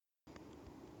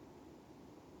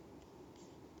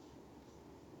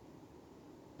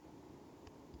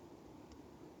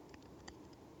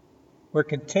We're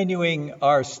continuing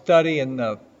our study in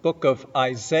the book of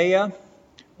Isaiah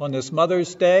on this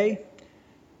Mother's Day,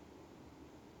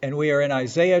 and we are in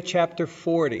Isaiah chapter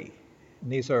 40. And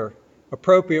these are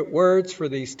appropriate words for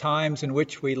these times in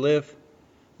which we live.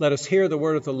 Let us hear the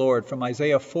word of the Lord from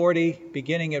Isaiah 40,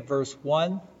 beginning at verse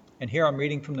 1, and here I'm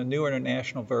reading from the New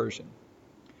International Version.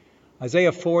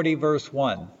 Isaiah 40, verse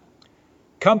 1.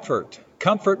 Comfort,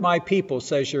 comfort my people,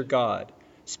 says your God.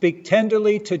 Speak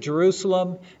tenderly to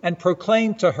Jerusalem and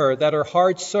proclaim to her that her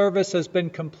hard service has been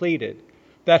completed,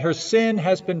 that her sin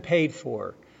has been paid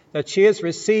for, that she has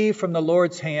received from the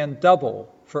Lord's hand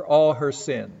double for all her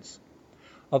sins.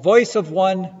 A voice of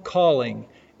one calling,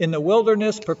 in the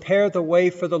wilderness prepare the way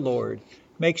for the Lord.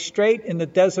 Make straight in the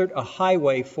desert a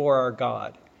highway for our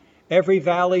God. Every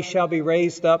valley shall be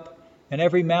raised up, and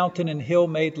every mountain and hill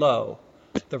made low.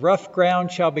 The rough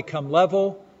ground shall become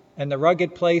level, and the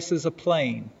rugged places a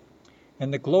plain.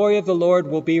 And the glory of the Lord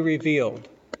will be revealed,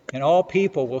 and all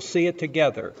people will see it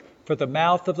together, for the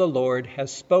mouth of the Lord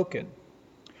has spoken.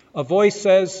 A voice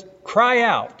says, "Cry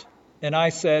out." And I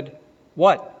said,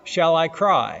 "What shall I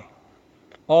cry?"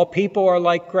 All people are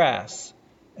like grass,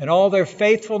 and all their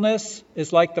faithfulness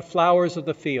is like the flowers of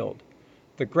the field.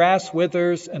 The grass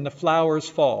withers and the flowers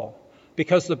fall,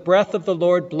 because the breath of the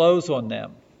Lord blows on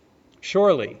them.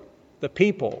 Surely the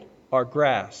people are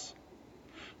grass.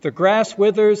 The grass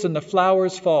withers and the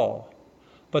flowers fall,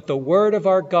 but the word of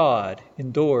our God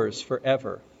endures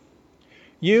forever.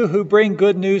 You who bring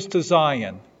good news to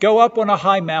Zion, go up on a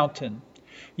high mountain.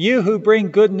 You who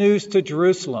bring good news to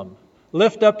Jerusalem,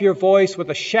 lift up your voice with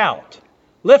a shout.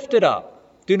 Lift it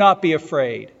up. Do not be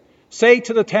afraid. Say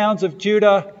to the towns of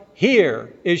Judah,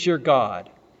 "Here is your God."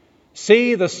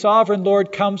 See, the sovereign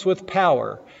Lord comes with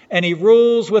power, and he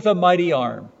rules with a mighty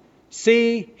arm.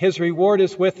 See, his reward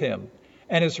is with him,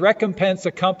 and his recompense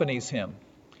accompanies him.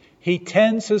 He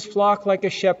tends his flock like a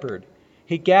shepherd.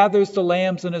 He gathers the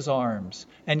lambs in his arms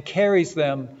and carries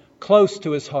them close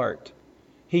to his heart.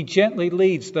 He gently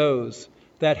leads those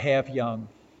that have young.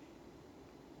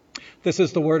 This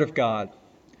is the word of God.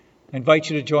 I invite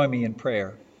you to join me in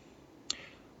prayer.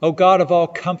 O God of all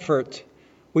comfort,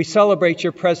 we celebrate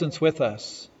your presence with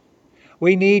us.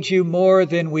 We need you more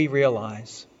than we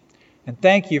realize. And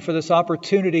thank you for this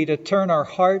opportunity to turn our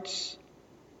hearts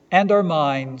and our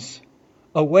minds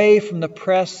away from the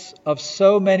press of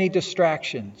so many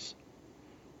distractions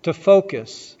to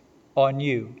focus on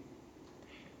you.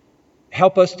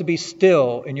 Help us to be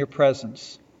still in your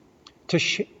presence, to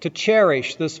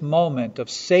cherish this moment of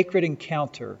sacred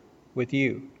encounter with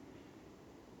you,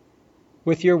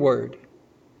 with your word,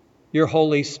 your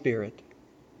Holy Spirit.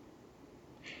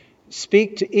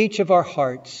 Speak to each of our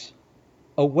hearts.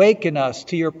 Awaken us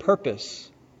to your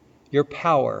purpose, your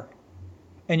power,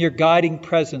 and your guiding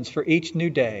presence for each new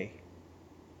day.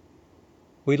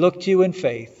 We look to you in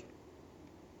faith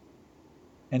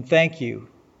and thank you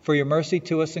for your mercy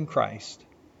to us in Christ.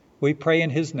 We pray in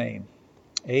his name.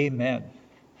 Amen.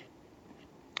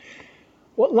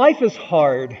 Well, life is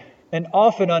hard and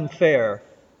often unfair,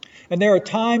 and there are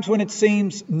times when it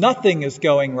seems nothing is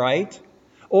going right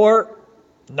or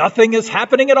nothing is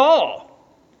happening at all.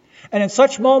 And in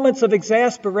such moments of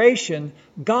exasperation,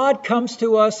 God comes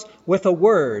to us with a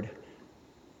word,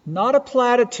 not a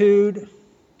platitude,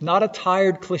 not a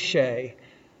tired cliche.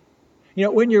 You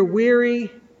know, when you're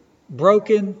weary,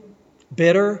 broken,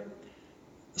 bitter,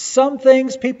 some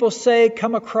things people say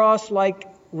come across like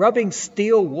rubbing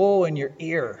steel wool in your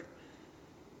ear.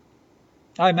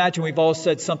 I imagine we've all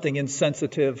said something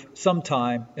insensitive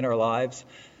sometime in our lives.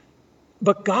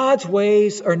 But God's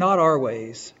ways are not our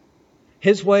ways.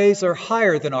 His ways are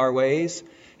higher than our ways.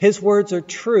 His words are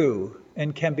true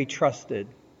and can be trusted.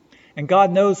 And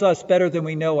God knows us better than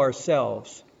we know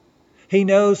ourselves. He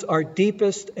knows our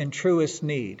deepest and truest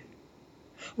need.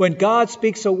 When God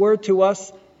speaks a word to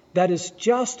us that is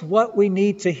just what we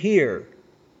need to hear,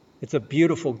 it's a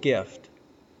beautiful gift,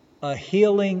 a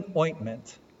healing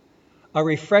ointment, a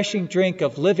refreshing drink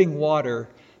of living water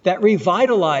that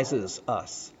revitalizes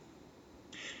us.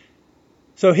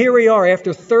 So here we are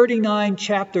after 39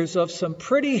 chapters of some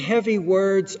pretty heavy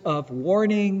words of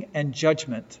warning and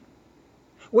judgment,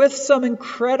 with some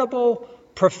incredible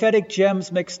prophetic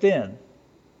gems mixed in.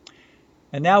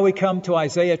 And now we come to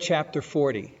Isaiah chapter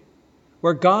 40,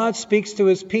 where God speaks to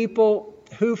his people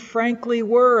who frankly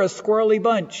were a squirrely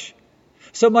bunch,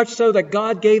 so much so that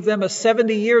God gave them a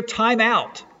 70-year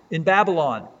timeout in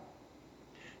Babylon.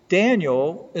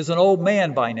 Daniel is an old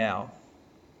man by now.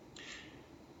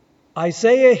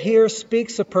 Isaiah here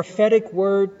speaks a prophetic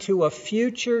word to a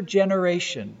future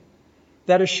generation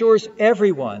that assures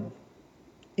everyone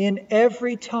in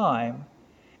every time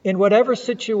in whatever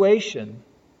situation,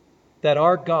 that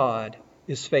our God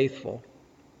is faithful.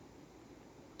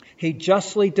 He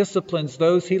justly disciplines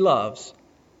those he loves.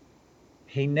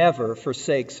 He never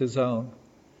forsakes his own.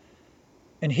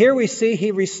 And here we see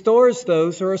he restores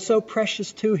those who are so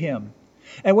precious to him.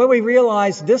 And when we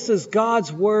realize this is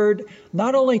God's word,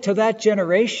 not only to that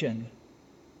generation,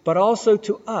 but also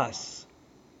to us,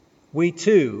 we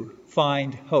too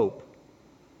find hope.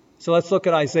 So let's look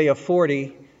at Isaiah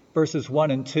 40, verses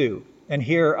 1 and 2. And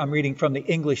here I'm reading from the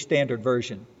English Standard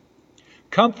Version.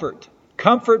 Comfort,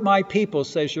 comfort my people,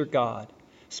 says your God.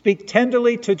 Speak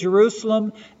tenderly to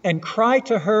Jerusalem and cry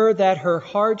to her that her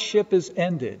hardship is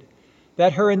ended,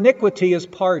 that her iniquity is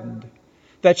pardoned,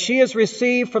 that she has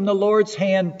received from the Lord's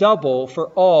hand double for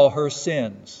all her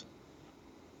sins.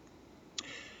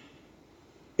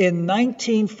 In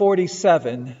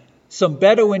 1947, some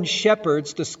Bedouin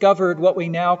shepherds discovered what we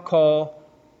now call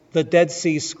the Dead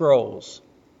Sea Scrolls.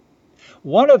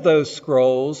 One of those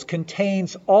scrolls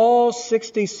contains all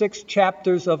 66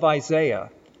 chapters of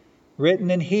Isaiah,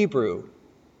 written in Hebrew.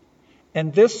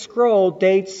 And this scroll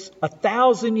dates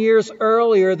 1,000 years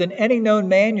earlier than any known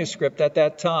manuscript at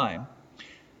that time.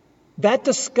 That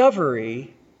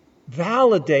discovery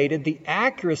validated the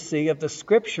accuracy of the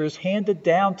scriptures handed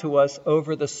down to us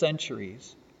over the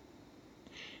centuries.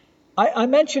 I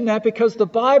mention that because the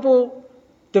Bible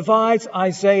divides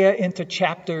Isaiah into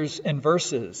chapters and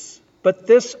verses. But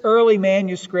this early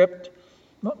manuscript,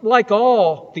 like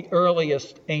all the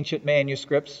earliest ancient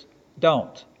manuscripts,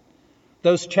 don't.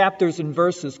 Those chapters and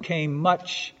verses came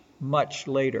much, much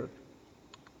later.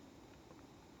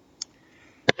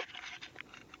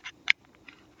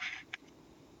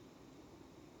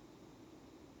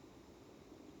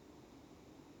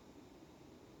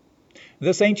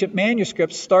 This ancient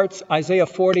manuscript starts Isaiah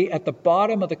 40 at the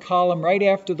bottom of the column right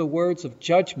after the words of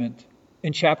judgment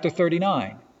in chapter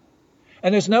 39.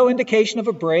 And there's no indication of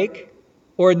a break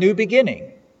or a new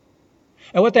beginning.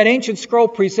 And what that ancient scroll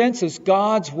presents is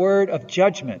God's word of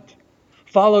judgment,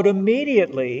 followed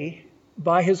immediately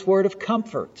by his word of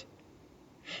comfort.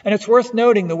 And it's worth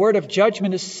noting the word of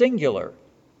judgment is singular,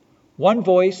 one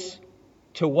voice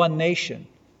to one nation.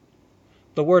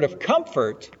 The word of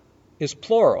comfort is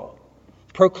plural,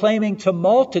 proclaiming to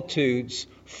multitudes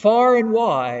far and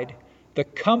wide the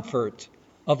comfort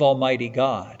of Almighty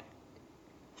God.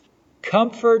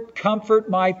 Comfort, comfort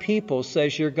my people,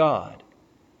 says your God.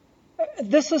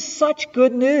 This is such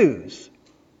good news.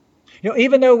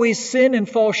 Even though we sin and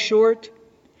fall short,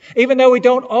 even though we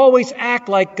don't always act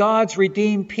like God's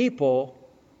redeemed people,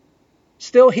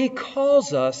 still he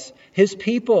calls us his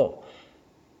people.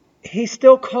 He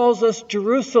still calls us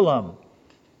Jerusalem,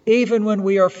 even when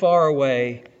we are far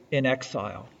away in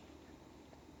exile.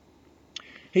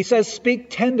 He says,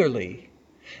 speak tenderly.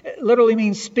 It literally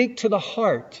means speak to the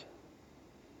heart,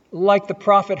 like the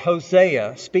prophet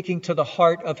Hosea speaking to the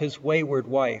heart of his wayward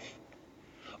wife.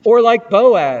 Or like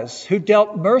Boaz, who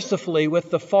dealt mercifully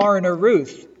with the foreigner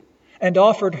Ruth and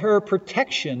offered her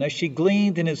protection as she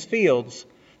gleaned in his fields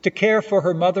to care for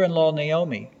her mother-in-law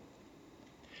Naomi.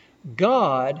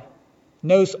 God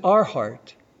knows our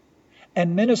heart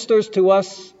and ministers to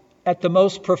us at the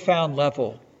most profound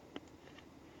level.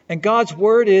 And God's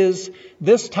word is,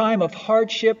 this time of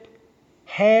hardship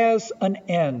has an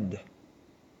end.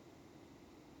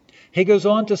 He goes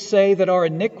on to say that our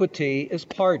iniquity is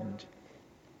pardoned.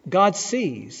 God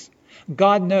sees.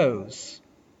 God knows.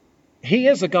 He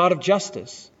is a God of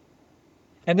justice.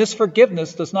 And this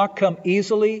forgiveness does not come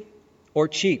easily or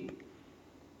cheap.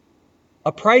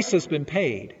 A price has been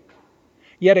paid.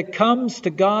 Yet it comes to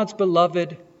God's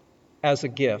beloved as a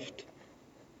gift.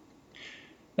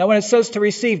 Now, when it says to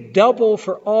receive double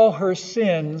for all her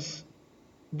sins,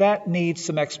 that needs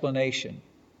some explanation.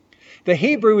 The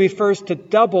Hebrew refers to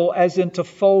double as in to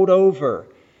fold over,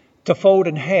 to fold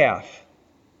in half.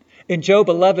 In Job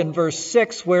 11, verse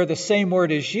 6, where the same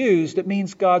word is used, it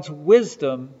means God's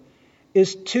wisdom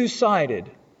is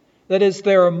two-sided. That is,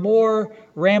 there are more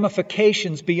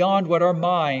ramifications beyond what our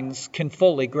minds can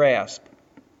fully grasp.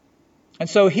 And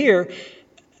so here,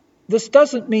 this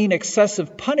doesn't mean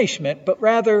excessive punishment, but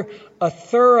rather a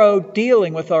thorough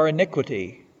dealing with our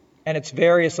iniquity and its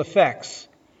various effects,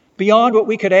 beyond what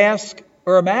we could ask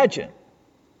or imagine.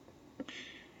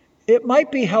 It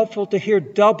might be helpful to hear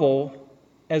double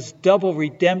as double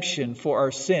redemption for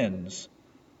our sins,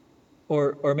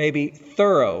 or maybe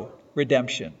thorough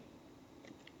redemption.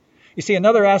 You see,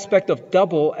 another aspect of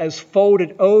double as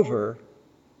folded over,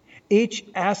 each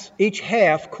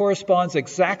half corresponds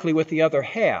exactly with the other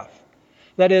half.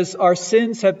 That is, our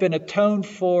sins have been atoned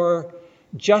for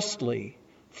justly,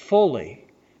 fully,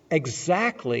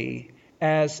 exactly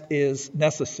as is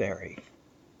necessary.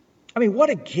 I mean, what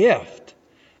a gift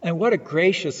and what a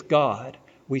gracious God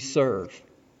we serve.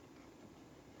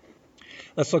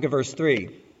 Let's look at verse 3.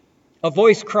 A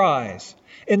voice cries,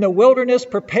 "In the wilderness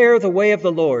prepare the way of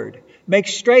the Lord. Make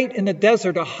straight in the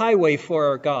desert a highway for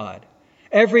our God.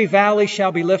 Every valley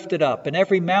shall be lifted up, and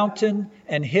every mountain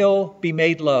and hill be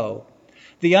made low.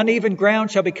 The uneven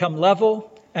ground shall become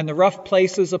level, and the rough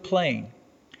places a plain.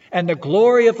 And the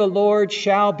glory of the Lord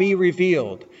shall be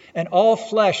revealed, and all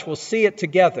flesh will see it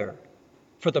together,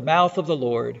 for the mouth of the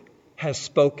Lord has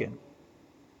spoken."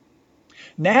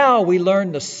 Now we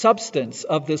learn the substance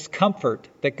of this comfort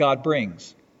that God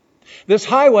brings. This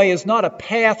highway is not a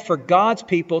path for God's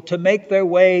people to make their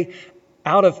way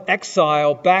out of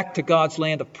exile back to God's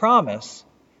land of promise.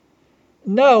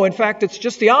 No, in fact, it's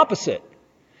just the opposite.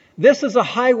 This is a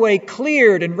highway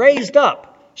cleared and raised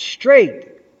up, straight,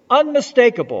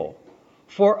 unmistakable,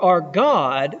 for our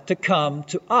God to come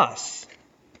to us.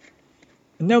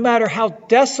 No matter how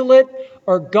desolate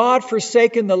or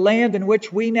God-forsaken the land in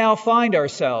which we now find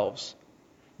ourselves,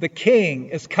 the King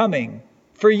is coming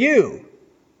for you.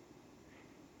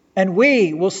 And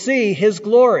we will see his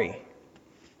glory.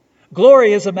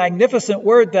 Glory is a magnificent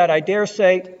word that, I dare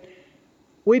say,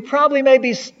 we probably may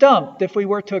be stumped if we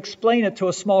were to explain it to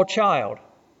a small child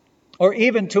or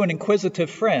even to an inquisitive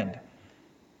friend.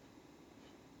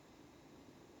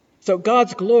 So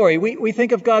God's glory, we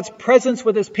think of God's presence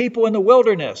with his people in the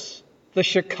wilderness, the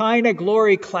Shekinah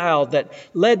glory cloud that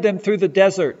led them through the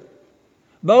desert.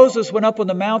 Moses went up on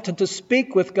the mountain to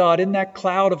speak with God in that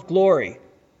cloud of glory.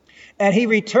 And he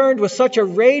returned with such a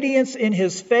radiance in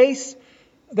his face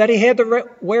that he had to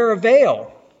wear a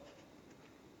veil.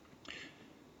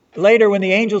 Later, when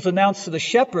the angels announced to the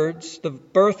shepherds the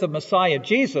birth of Messiah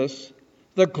Jesus,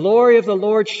 the glory of the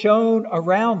Lord shone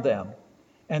around them,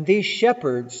 and these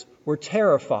shepherds were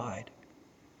terrified.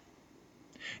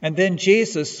 And then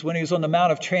Jesus, when he was on the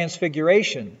Mount of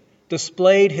Transfiguration,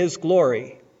 displayed his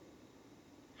glory.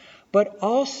 But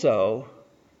also,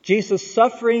 Jesus'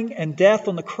 suffering and death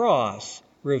on the cross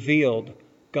revealed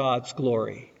God's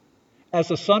glory. As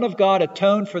the Son of God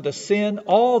atoned for the sin,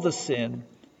 all the sin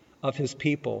of his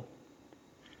people.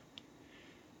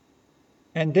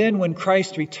 And then when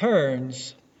Christ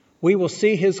returns, we will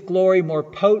see his glory more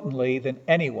potently than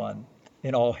anyone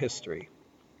in all history.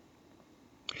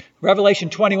 Revelation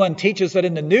 21 teaches that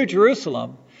in the New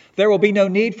Jerusalem, there will be no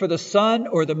need for the sun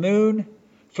or the moon,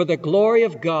 for the glory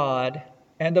of God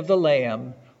and of the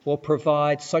Lamb will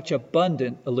provide such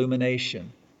abundant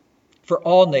illumination for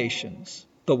all nations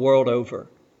the world over.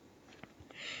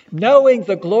 Knowing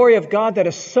the glory of God that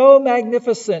is so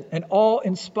magnificent and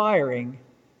awe-inspiring,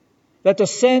 that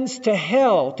descends to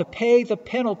hell to pay the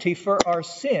penalty for our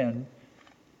sin,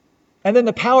 and then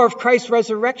the power of Christ's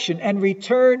resurrection and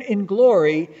return in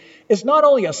glory is not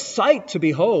only a sight to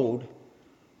behold,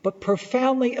 but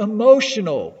profoundly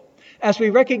emotional as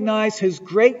we recognize his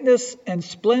greatness and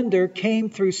splendor came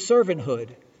through servanthood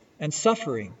and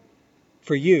suffering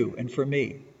for you and for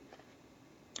me.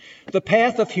 The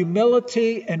path of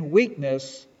humility and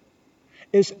weakness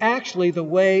is actually the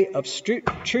way of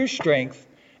true strength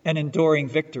and enduring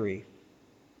victory,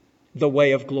 the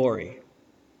way of glory.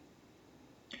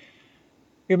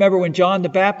 Remember when John the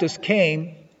Baptist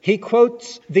came, he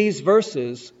quotes these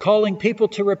verses calling people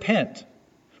to repent,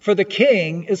 for the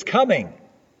King is coming.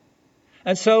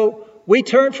 And so we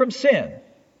turn from sin.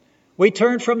 We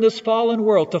turn from this fallen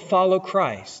world to follow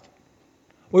Christ.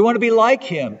 We want to be like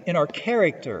him in our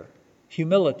character,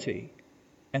 humility,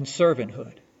 and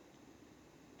servanthood.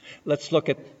 Let's look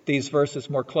at these verses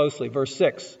more closely. Verse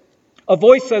 6. A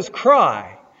voice says,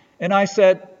 "Cry." And I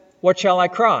said, "What shall I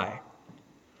cry?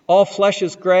 All flesh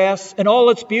is grass, and all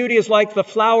its beauty is like the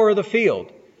flower of the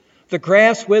field. The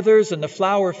grass withers and the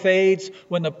flower fades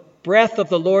when the breath of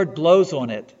the Lord blows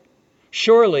on it.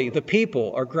 Surely the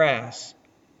people are grass.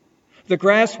 The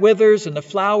grass withers and the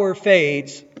flower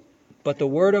fades, but the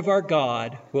word of our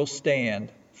God will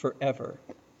stand forever."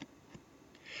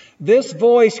 This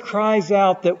voice cries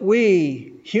out that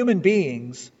we, human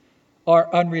beings, are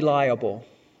unreliable.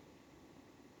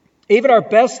 Even our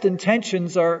best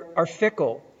intentions are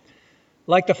fickle,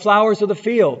 like the flowers of the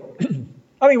field.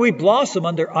 I mean, we blossom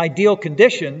under ideal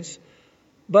conditions,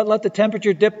 but let the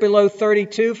temperature dip below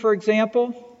 32, for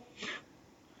example.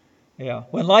 Yeah,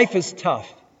 when life is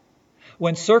tough,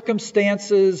 when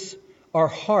circumstances are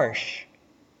harsh,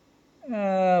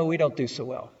 we don't do so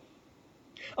well.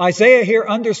 Isaiah here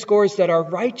underscores that our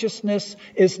righteousness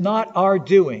is not our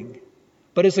doing,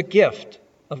 but is a gift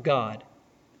of God.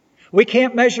 We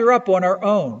can't measure up on our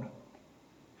own.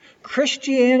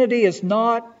 Christianity is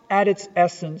not, at its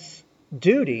essence,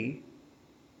 duty,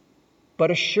 but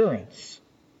assurance.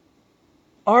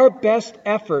 Our best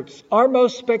efforts, our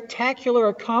most spectacular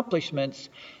accomplishments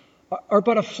are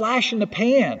but a flash in the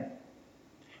pan.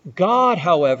 God,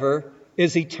 however,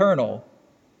 is eternal,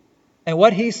 and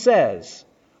what he says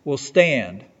will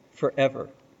stand forever.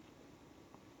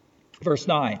 Verse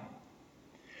 9.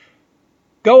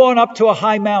 Go on up to a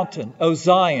high mountain, O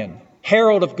Zion,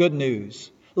 herald of good news.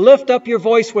 Lift up your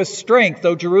voice with strength,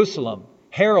 O Jerusalem,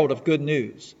 herald of good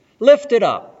news. Lift it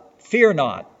up, fear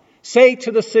not. Say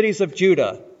to the cities of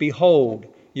Judah, behold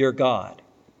your God.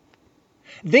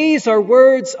 These are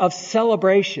words of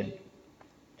celebration.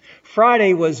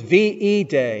 Friday was VE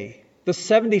Day, the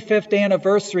 75th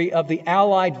anniversary of the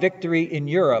Allied victory in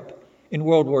Europe in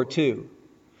World War II.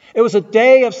 It was a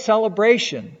day of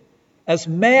celebration as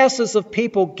masses of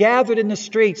people gathered in the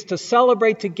streets to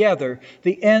celebrate together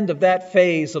the end of that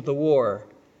phase of the war,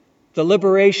 the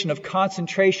liberation of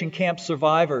concentration camp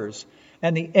survivors,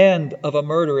 and the end of a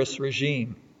murderous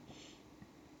regime.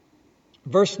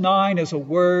 Verse 9 is a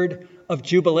word of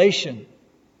jubilation.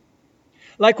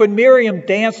 Like when Miriam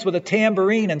danced with a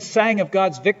tambourine and sang of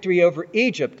God's victory over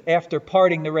Egypt after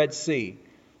parting the Red Sea.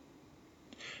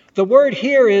 The word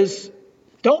here is,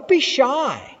 don't be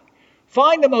shy.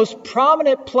 Find the most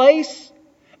prominent place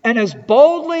and as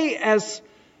boldly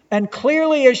and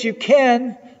clearly as you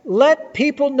can, let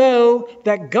people know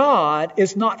that God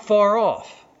is not far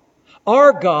off.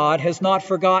 Our God has not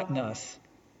forgotten us.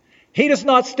 He does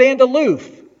not stand aloof,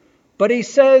 but he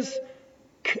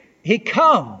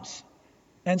comes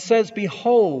and says,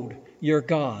 behold your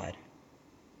God.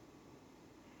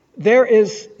 There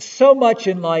is so much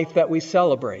in life that we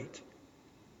celebrate.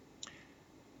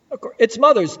 It's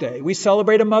Mother's Day. We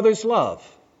celebrate a mother's love.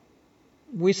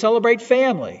 We celebrate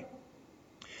family.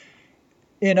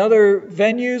 In other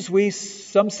venues,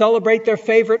 some celebrate their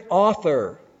favorite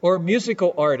author or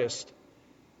musical artist.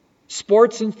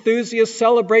 Sports enthusiasts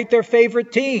celebrate their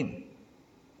favorite team,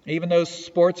 even though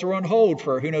sports are on hold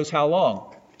for who knows how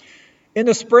long. In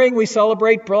the spring, we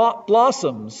celebrate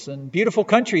blossoms and beautiful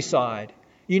countryside,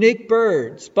 unique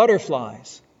birds,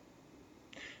 butterflies.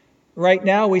 Right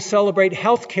now, we celebrate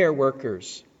healthcare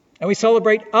workers, and we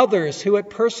celebrate others who at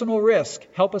personal risk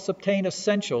help us obtain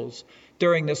essentials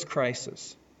during this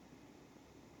crisis.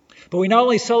 But we not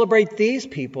only celebrate these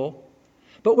people,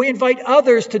 but we invite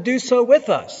others to do so with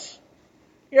us.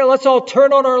 Let's all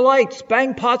turn on our lights,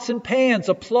 bang pots and pans,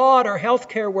 applaud our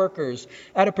healthcare workers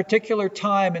at a particular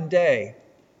time and day.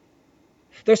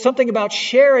 There's something about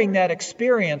sharing that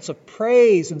experience of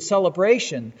praise and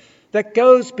celebration that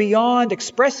goes beyond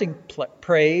expressing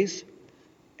praise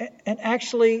and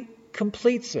actually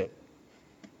completes it.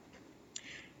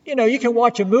 You can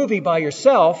watch a movie by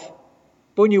yourself,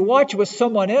 but when you watch it with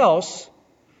someone else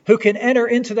who can enter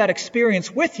into that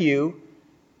experience with you,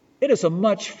 it is a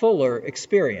much fuller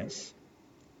experience.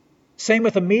 Same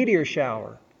with a meteor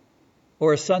shower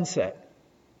or a sunset.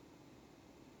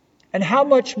 And how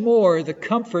much more the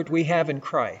comfort we have in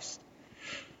Christ.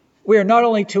 We are not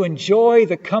only to enjoy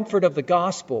the comfort of the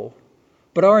gospel,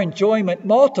 but our enjoyment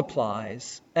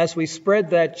multiplies as we spread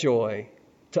that joy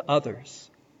to others.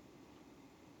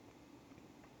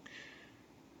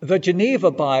 The Geneva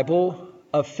Bible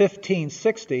of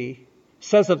 1560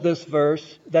 says of this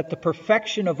verse that the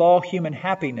perfection of all human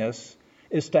happiness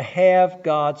is to have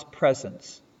God's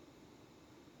presence.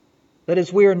 That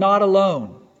is, we are not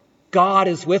alone. God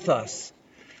is with us.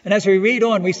 And as we read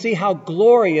on, we see how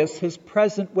glorious his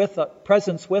presence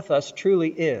with us truly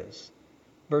is.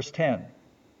 Verse 10.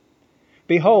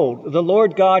 Behold, the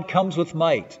Lord God comes with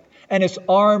might, and his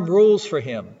arm rules for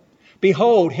him.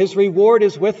 Behold, his reward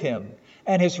is with him,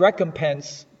 and his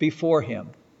recompense before him.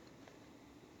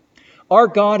 Our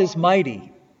God is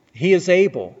mighty. He is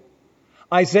able.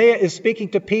 Isaiah is speaking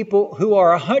to people who are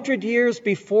 100 years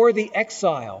before the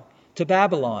exile to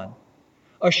Babylon,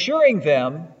 assuring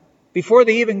them, before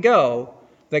they even go,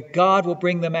 that God will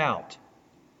bring them out.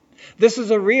 This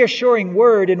is a reassuring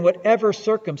word in whatever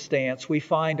circumstance we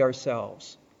find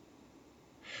ourselves.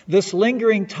 This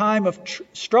lingering time of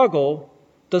struggle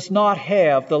does not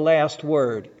have the last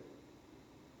word.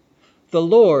 The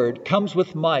Lord comes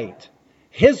with might.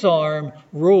 His arm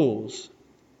rules.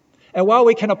 And while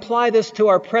we can apply this to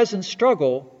our present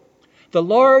struggle, the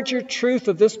larger truth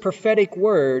of this prophetic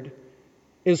word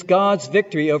is God's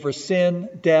victory over sin,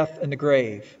 death, and the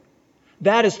grave.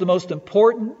 That is the most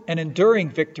important and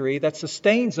enduring victory that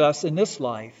sustains us in this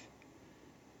life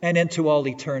and into all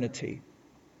eternity.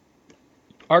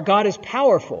 Our God is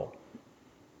powerful,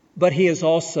 but he is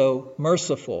also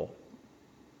merciful,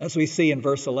 as we see in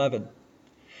verse 11.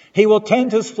 He will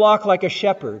tend his flock like a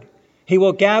shepherd. He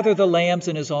will gather the lambs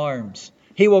in his arms.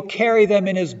 He will carry them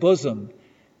in his bosom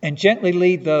and gently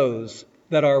lead those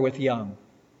that are with young.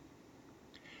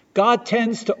 God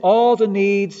tends to all the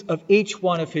needs of each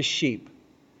one of his sheep.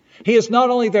 He is not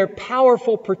only their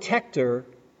powerful protector,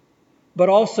 but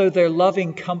also their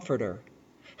loving comforter,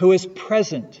 who is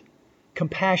present,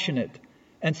 compassionate,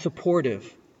 and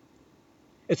supportive.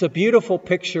 It's a beautiful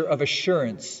picture of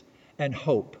assurance and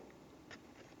hope.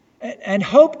 And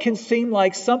hope can seem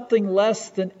like something less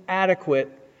than adequate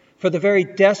for the very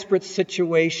desperate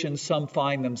situation some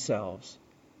find themselves.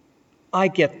 I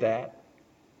get that.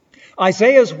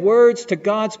 Isaiah's words to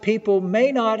God's people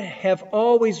may not have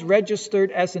always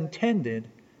registered as intended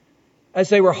as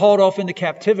they were hauled off into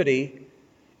captivity,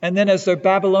 and then as their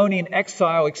Babylonian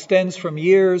exile extends from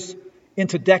years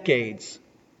into decades.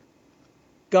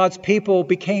 God's people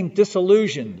became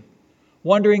disillusioned,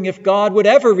 wondering if God would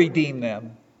ever redeem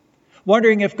them,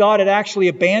 wondering if God had actually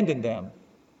abandoned them,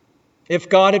 if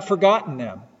God had forgotten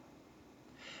them.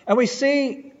 And we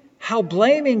see how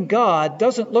blaming God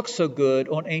doesn't look so good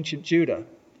on ancient Judah.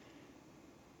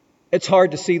 It's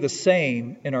hard to see the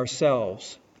same in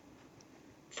ourselves.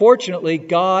 Fortunately,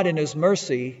 God in his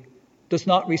mercy does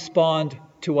not respond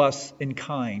to us in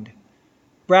kind.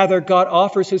 Rather, God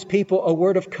offers his people a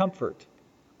word of comfort,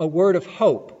 a word of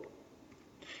hope.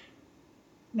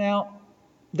 Now,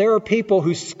 there are people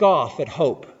who scoff at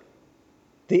hope.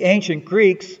 The ancient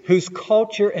Greeks, whose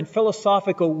culture and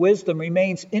philosophical wisdom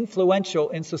remains influential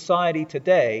in society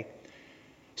today,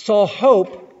 saw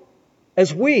hope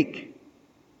as weak,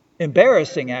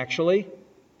 embarrassing actually,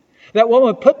 that one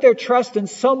would put their trust in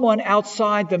someone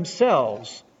outside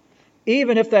themselves,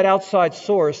 even if that outside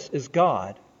source is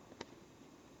God.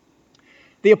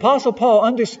 The Apostle Paul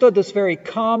understood this very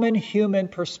common human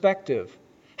perspective,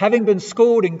 having been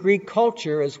schooled in Greek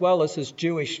culture as well as his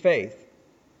Jewish faith.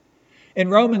 In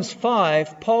Romans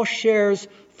 5, Paul shares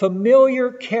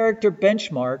familiar character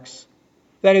benchmarks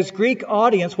that his Greek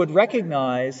audience would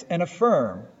recognize and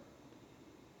affirm.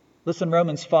 Listen,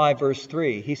 Romans 5, verse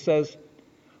 3. He says,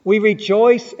 "We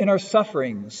rejoice in our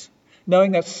sufferings,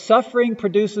 knowing that suffering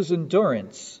produces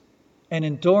endurance, and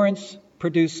endurance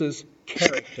produces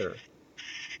character."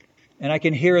 And I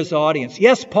can hear his audience,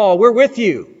 "Yes, Paul, we're with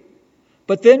you."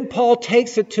 But then Paul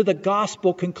takes it to the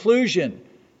gospel conclusion.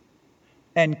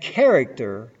 And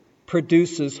character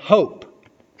produces hope.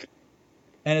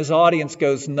 And his audience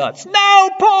goes nuts. "No,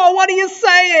 Paul, what are you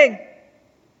saying?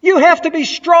 You have to be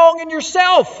strong in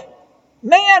yourself.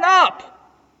 Man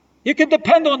up. You can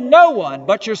depend on no one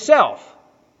but yourself."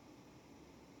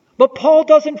 But Paul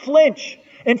doesn't flinch.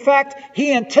 In fact,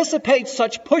 he anticipates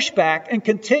such pushback and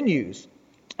continues.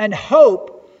 And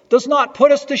hope does not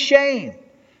put us to shame,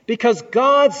 because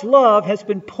God's love has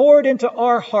been poured into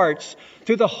our hearts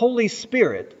through the Holy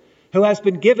Spirit who has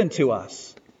been given to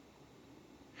us.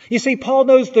 You see, Paul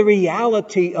knows the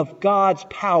reality of God's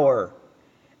power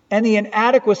and the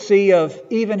inadequacy of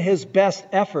even his best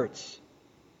efforts.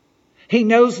 He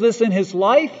knows this in his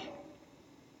life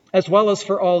as well as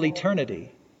for all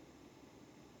eternity.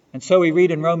 And so we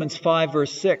read in Romans 5,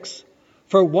 verse 6,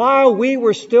 "For while we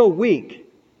were still weak,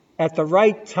 at the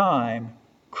right time,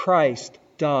 Christ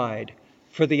died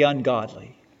for the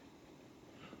ungodly."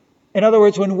 In other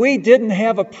words, when we didn't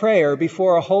have a prayer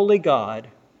before a holy God,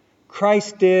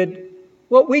 Christ did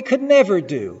what we could never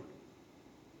do.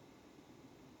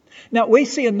 Now, we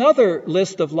see another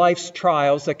list of life's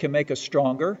trials that can make us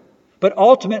stronger, but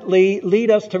ultimately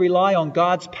lead us to rely on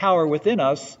God's power within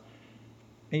us.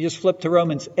 And you just flip to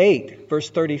Romans 8, verse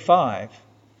 35.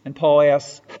 And Paul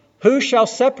asks, "Who shall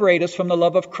separate us from the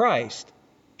love of Christ?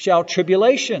 Shall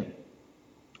tribulation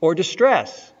or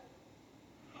distress,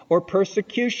 or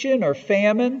persecution, or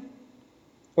famine,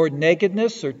 or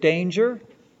nakedness, or danger,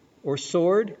 or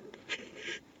sword?"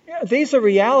 Yeah, these are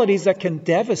realities that can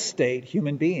devastate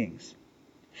human beings.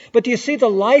 But do you see the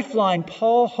lifeline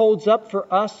Paul holds up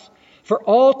for us, for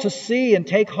all to see and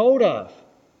take hold of?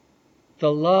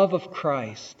 The love of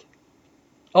Christ.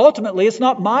 Ultimately, it's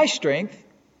not my strength,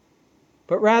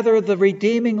 but rather the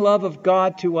redeeming love of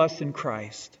God to us in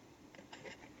Christ.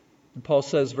 And Paul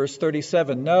says, verse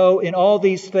 37, "No, in all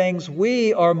these things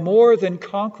we are more than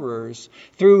conquerors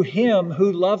through him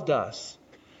who loved us.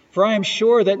 For I am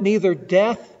sure that neither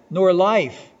death nor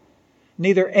life,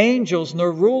 neither angels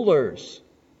nor rulers,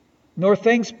 nor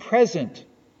things present,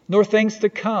 nor things to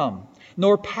come,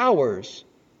 nor powers,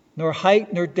 nor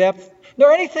height, nor depth,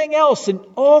 nor anything else in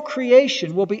all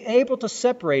creation will be able to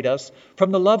separate us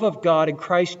from the love of God in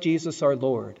Christ Jesus our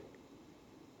Lord."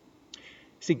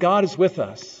 See, God is with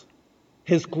us.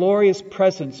 His glorious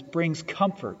presence brings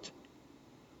comfort,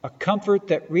 a comfort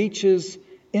that reaches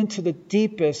into the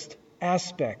deepest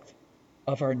aspect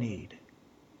of our need.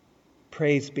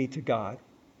 Praise be to God.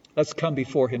 Let's come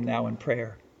before him now in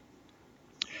prayer.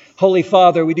 Holy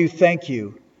Father, we do thank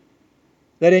you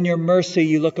that in your mercy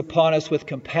you look upon us with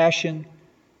compassion,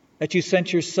 that you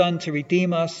sent your Son to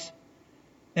redeem us.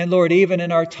 And Lord, even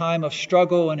in our time of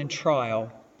struggle and in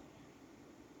trial,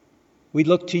 we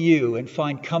look to you and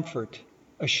find comfort,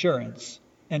 assurance,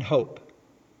 and hope.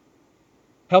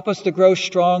 Help us to grow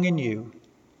strong in you.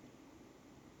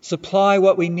 Supply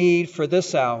what we need for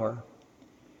this hour.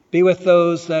 Be with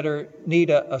those that need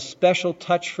a special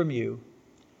touch from you.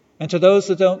 And to those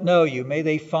that don't know you, may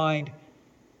they find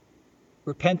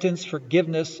repentance,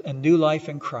 forgiveness, and new life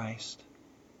in Christ.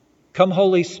 Come,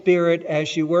 Holy Spirit,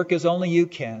 as you work as only you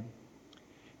can.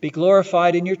 Be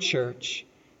glorified in your church,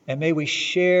 and may we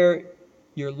share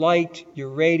your light, your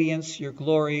radiance, your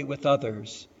glory with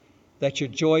others, that your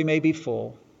joy may be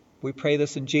full. We pray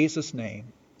this in Jesus'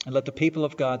 name. And let the people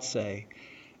of God say,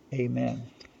 Amen.